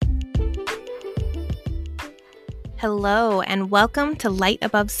Hello, and welcome to Light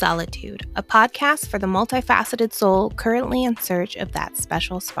Above Solitude, a podcast for the multifaceted soul currently in search of that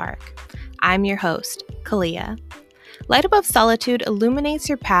special spark. I'm your host, Kalia. Light Above Solitude illuminates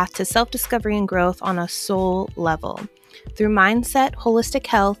your path to self-discovery and growth on a soul level, through mindset, holistic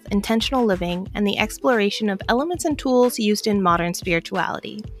health, intentional living, and the exploration of elements and tools used in modern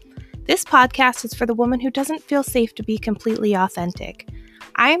spirituality. This podcast is for the woman who doesn't feel safe to be completely authentic.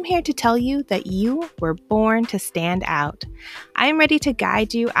 I am here to tell you that you were born to stand out. I am ready to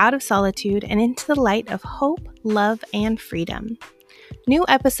guide you out of solitude and into the light of hope, love, and freedom. New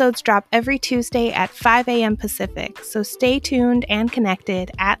episodes drop every Tuesday at 5 a.m. Pacific, so stay tuned and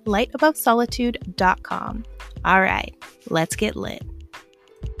connected at lightabovesolitude.com. All right, let's get lit.